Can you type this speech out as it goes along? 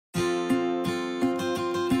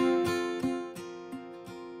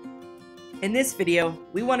In this video,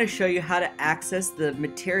 we want to show you how to access the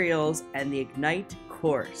materials and the Ignite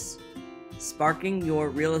course, sparking your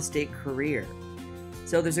real estate career.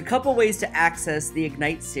 So there's a couple ways to access the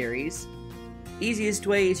Ignite series. Easiest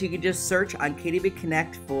way is you can just search on KW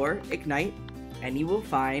Connect for Ignite, and you will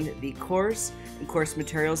find the course and course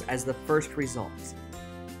materials as the first results.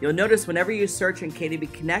 You'll notice whenever you search in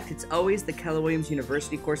KW Connect, it's always the Keller Williams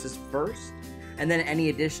University courses first, and then any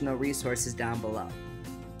additional resources down below.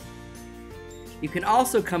 You can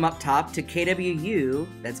also come up top to KWU,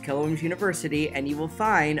 that's Keller Williams University, and you will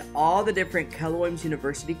find all the different Keller Williams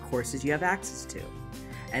University courses you have access to.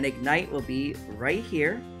 And Ignite will be right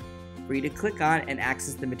here for you to click on and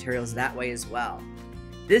access the materials that way as well.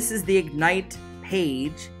 This is the Ignite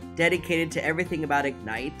page dedicated to everything about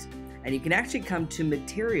Ignite, and you can actually come to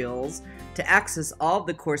materials to access all of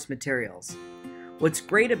the course materials. What's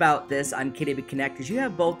great about this on KW Connect is you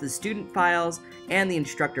have both the student files and the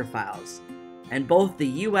instructor files. And both the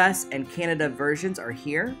US and Canada versions are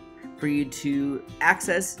here for you to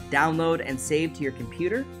access, download, and save to your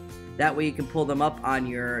computer. That way you can pull them up on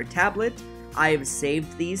your tablet. I have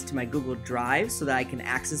saved these to my Google Drive so that I can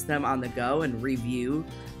access them on the go and review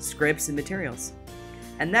scripts and materials.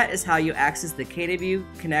 And that is how you access the KW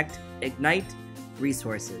Connect Ignite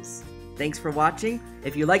resources. Thanks for watching.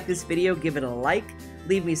 If you like this video, give it a like,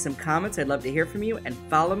 leave me some comments. I'd love to hear from you, and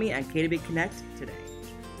follow me on KW Connect today.